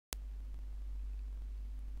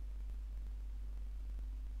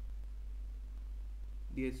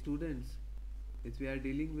Dear students, as we are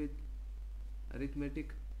dealing with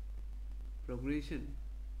arithmetic progression,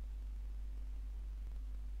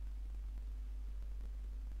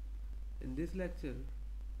 in this lecture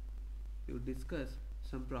we will discuss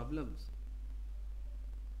some problems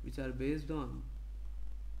which are based on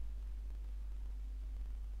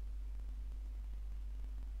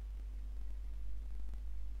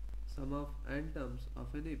sum of n terms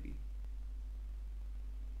of an AP.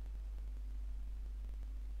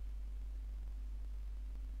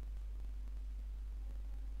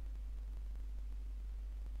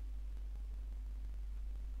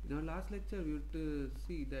 In our last lecture we would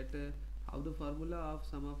see that how the formula of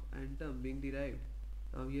sum of n term being derived.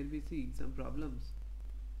 Now here we see some problems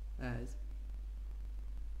as,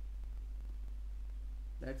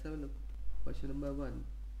 let's have a look. Question number 1,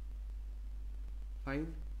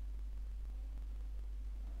 find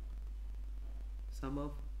sum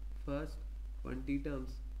of first 20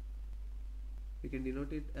 terms. We can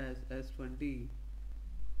denote it as S20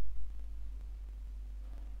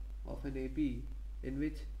 of an AP, in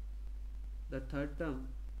which the third term,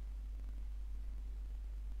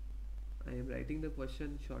 I am writing the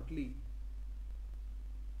question shortly,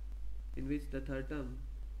 in which the third term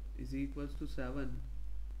is equals to 7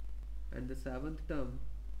 and the seventh term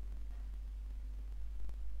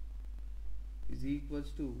is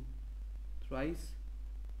equals to thrice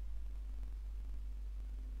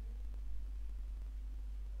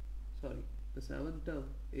the seventh term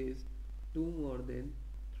is 2 more than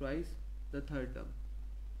thrice the third term,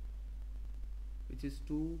 which is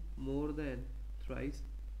 2 more than thrice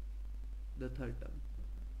the third term.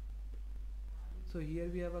 So here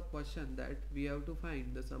we have a question that we have to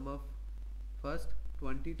find the sum of first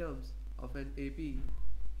 20 terms of an AP.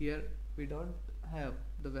 Here we don't have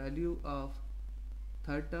the value of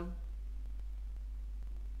third term,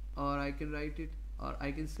 or I can write it, or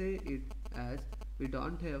I can say it as we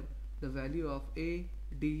don't have the value of A,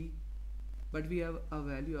 D, but we have a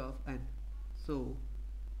value of n. So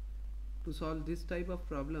to solve this type of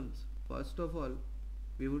problems, first of all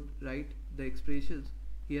we would write the expressions.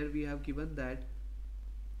 Here we have given that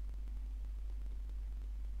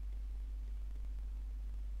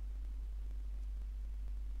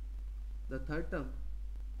the third term,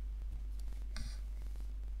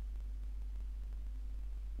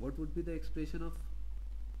 what would be the expression of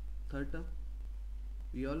third term?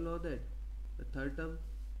 We all know that the third term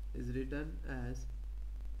is written as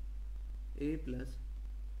A plus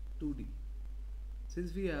 2D.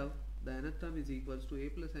 Since we have the nth term is equals to A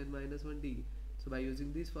plus n minus 1D, so by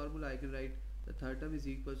using this formula I can write the third term is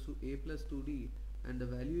equals to A plus 2D and the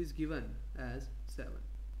value is given as 7.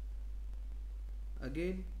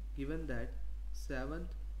 Again given that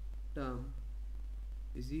seventh term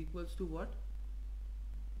is equals to what?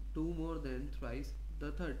 2 more than thrice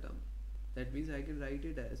the third term. That means I can write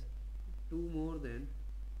it as 2 more than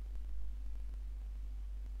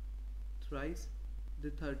thrice the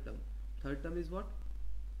third term. Third term is what?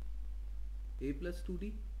 A plus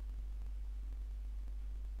 2D.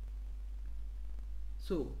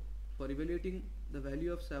 So for evaluating the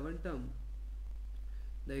value of seventh term,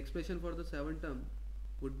 the expression for the seventh term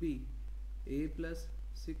would be A plus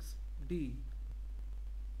 6D,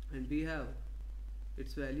 and we have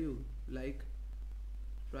its value like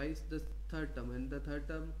thrice the third term, and the third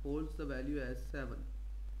term holds the value as 7,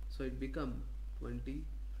 so it becomes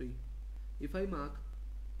 23. If I mark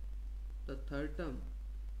the third term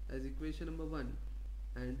as equation number 1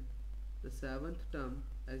 and the seventh term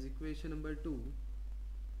as equation number 2,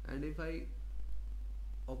 and if I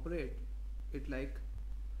operate it like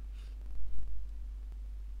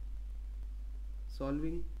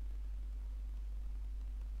solving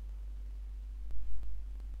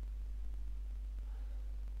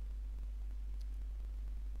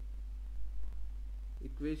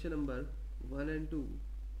equation number 1 and 2,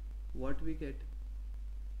 what we get?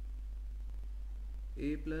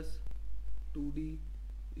 A plus 2D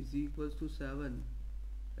is equals to 7,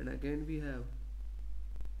 and again we have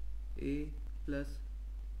A plus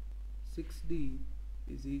 6D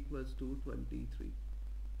is equals to 23.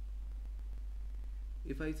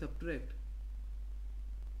 If I subtract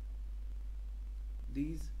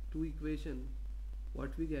these two equations,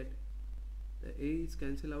 what we get? The A is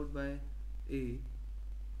cancelled out by A,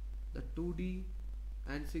 the 2D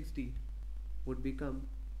and 6D would become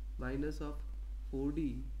minus of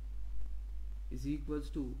 4D is equals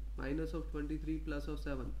to minus of 23 plus of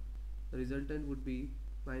 7. The resultant would be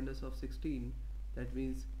minus of 16. That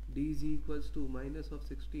means D is equals to minus of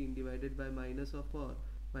 16 divided by minus of 4.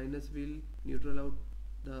 Minus will neutral out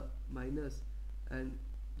the minus and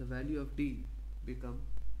the value of D become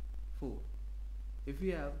 4. if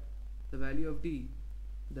we have the value of d,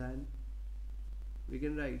 then we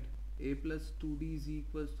can write a plus 2d is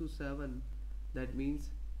equals to 7. That means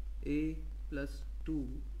a plus 2,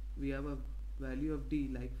 we have a value of d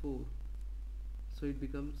like 4, so it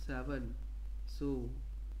becomes 7. So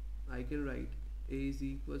I can write a is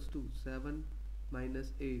equals to 7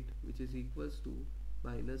 minus 8, which is equals to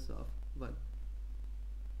minus of 1.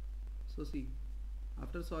 So see,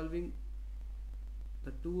 after solving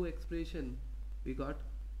the two expression, we got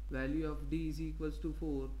value of d is equals to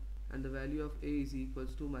 4 and the value of a is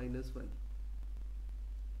equals to minus 1.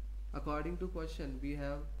 According to question, we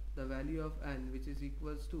have the value of n which is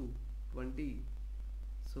equals to 20.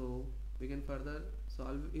 So we can further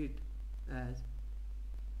solve it as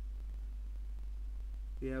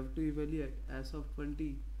we have to evaluate s of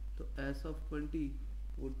 20. So s of 20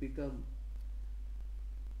 would become,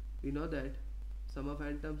 we know that sum of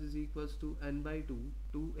n terms is equals to n by 2,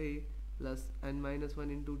 2a plus n minus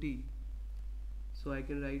 1 into d. So I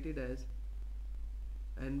can write it as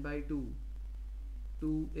n by 2,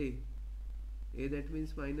 2a, a that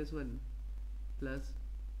means minus 1, plus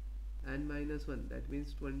n minus 1, that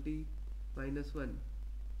means 20 minus 1,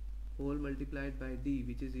 whole multiplied by d,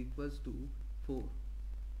 which is equals to 4.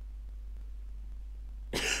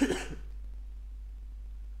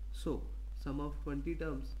 So sum of 20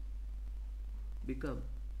 terms become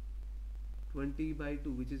 20 by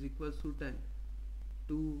 2, which is equals to 10,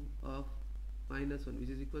 2 of minus 1, which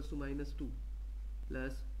is equals to minus 2,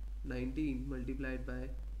 plus 19 multiplied by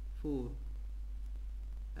 4,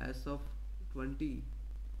 s of 20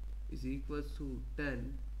 is equals to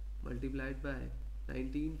 10 multiplied by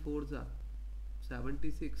 19 fours are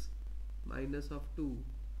 76 minus of 2.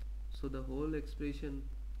 So the whole expression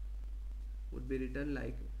would be written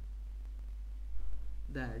like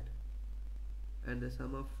that, and the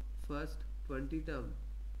sum of first 20 term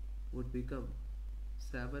would become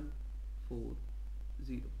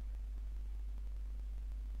 740.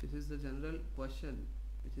 This is the general question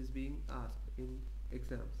which is being asked in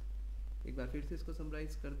exams. एक बार फिर से इसको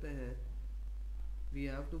summarize करते हैं. We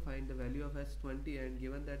have to find the value of s20, and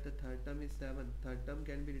given that the third term is 7, third term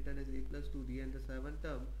can be written as a plus 2d, and the seventh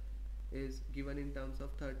term is given in terms of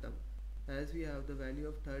third term. As we have the value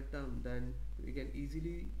of third term, then we can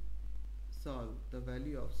easily solve the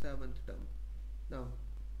value of seventh term. Now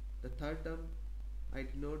the third term, I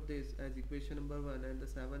denote this as equation number 1, and the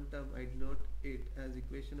seventh term I denote it as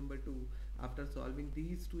equation number 2. After solving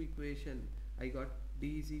these two equations, I got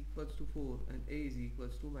d is equals to 4 and a is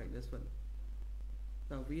equals to minus 1.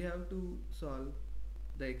 Now we have to solve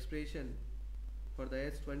the expression for the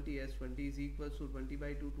s20. S20 is equals to 20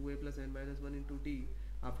 by 2, 2a plus n minus 1 into d.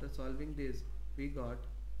 After solving this, we got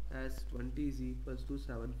s20 is equals to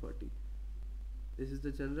 740. This is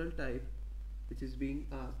the general type which is being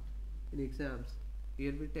asked in exams.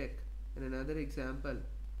 Here we take another example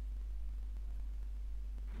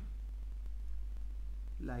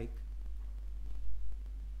like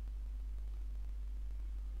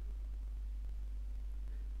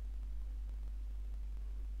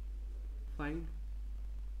find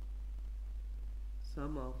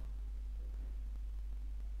sum of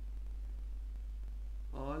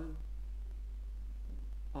all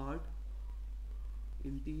odd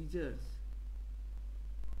integers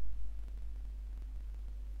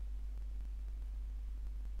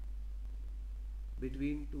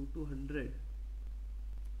between 2 to 100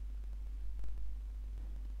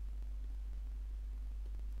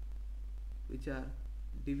 which are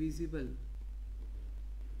divisible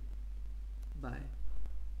by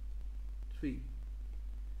 3.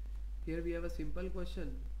 Here we have a simple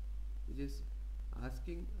question which is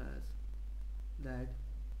asking us that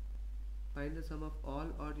find the sum of all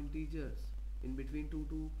odd integers in between 2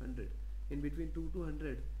 to 100. In between 2 to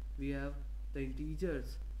 100 we have the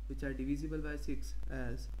integers which are divisible by 6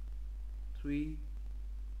 as 3,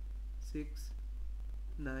 6,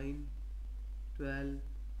 9, 12,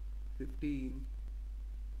 15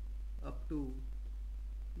 up to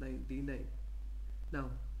 99. Now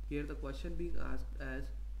here the question being asked as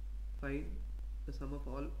find the sum of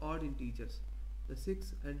all odd integers. The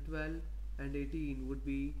 6 and 12 and 18 would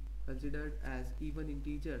be considered as even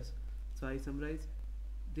integers. So I summarize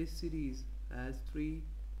this series as 3,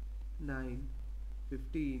 9,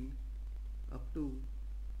 15 up to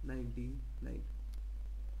 99.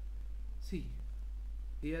 See,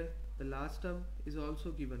 here the last term is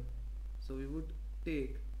also given. So we would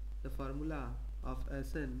take the formula of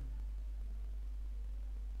Sn.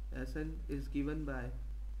 Sn is given by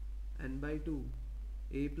n by 2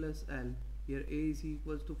 a plus l. Here a is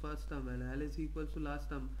equals to first term and l is equals to last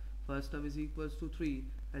term. First term is equals to 3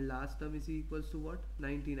 and last term is equals to what?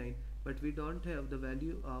 99. but we don't have the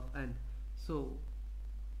value of n. So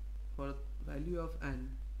for value of n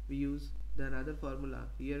we use the another formula.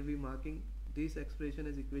 Here we marking this expression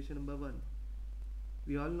as equation number 1.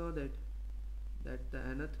 We all know that the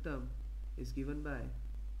nth term is given by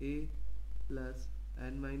a plus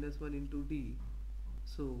n minus 1 into d.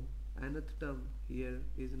 So nth term here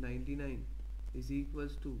is 99 is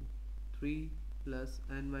equals to 3 plus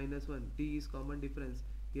n minus 1. D is common difference.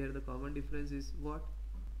 Here the common difference is what?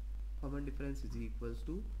 Common difference is equals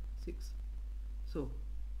to 6. So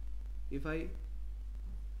if I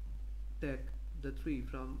take the 3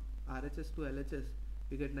 from RHS to LHS,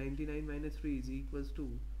 we get 99 minus 3 is equals to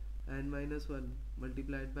n minus 1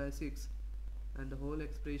 multiplied by 6, and the whole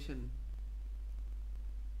expression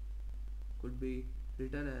could be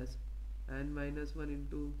written as n minus 1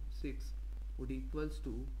 into 6 would equals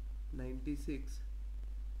to 96,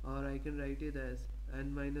 or I can write it as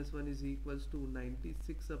n minus 1 is equals to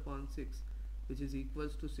 96 upon 6, which is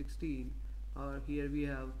equals to 16, or here we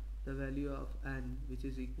have the value of n, which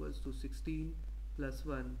is equals to 16 plus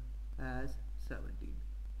 1 as 17.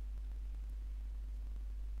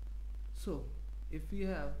 So if we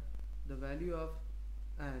have the value of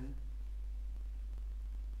n,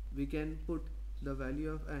 we can put the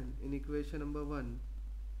value of n in equation number 1.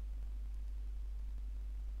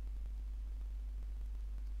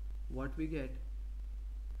 What we get,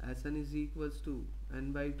 Sn is equals to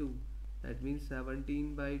n by 2, that means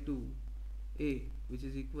 17 by 2, a which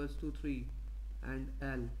is equals to 3, and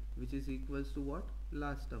l which is equals to what?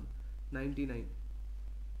 Last term 99.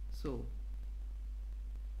 So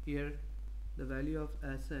here the value of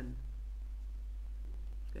Sn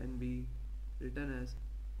can be written as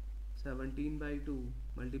 17 by 2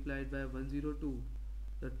 multiplied by 102.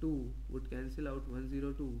 The 2 would cancel out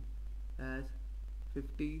 102 as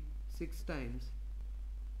 56 times.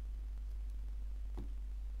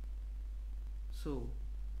 So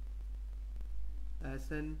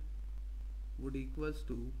Sn would equals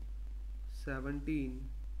to 17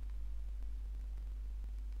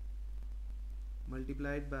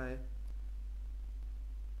 multiplied by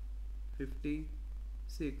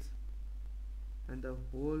 56, and the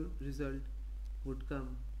whole result would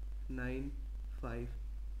come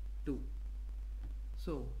 952.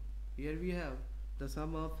 So here we have the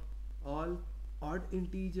sum of all odd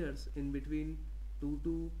integers in between 2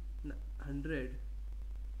 to 100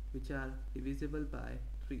 which are divisible by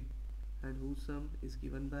 3, and whose sum is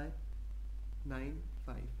given by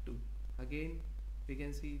 952. Again we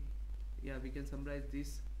can see, we can summarize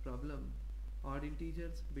this problem: odd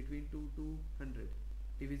integers between 2 to 100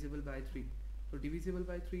 divisible by 3. So divisible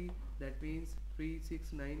by 3, that means 3,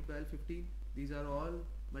 6, 9, 12, 15, these are all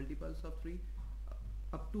multiples of 3.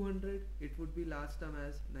 Up to 100 it would be last term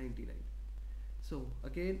as 99. So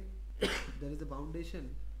again there is a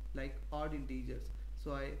foundation like odd integers.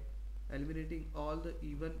 So I eliminating all the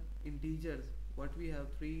even integers, what we have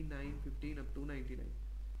 3, 9, 15 up to 99.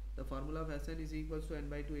 The formula of Sn is equals to n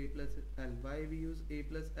by 2 a plus l. Why we use a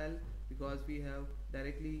plus l? Because we have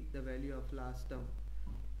directly the value of last term.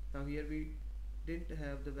 Now here we didn't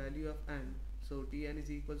have the value of n, so Tn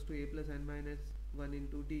is equals to a plus n minus 1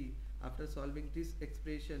 into d. After solving this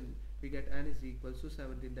expression we get n is equals to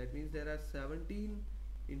 17. That means there are 17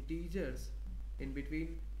 integers in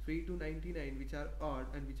between 3 to 99 which are odd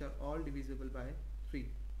and which are all divisible by 3.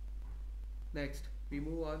 Next we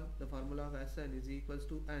move on. The formula of Sn is equals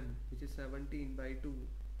to n, which is 17 by 2,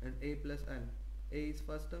 and a plus n. A is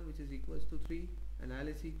first term which is equals to 3, and l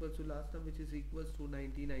is equals to last term which is equals to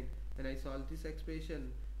 99. When I solve this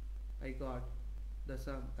expression I got the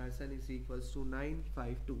sum Sn is equals to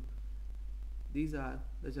 952. These are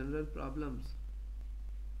the general problems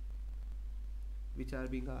which are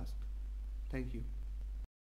being asked. Thank you.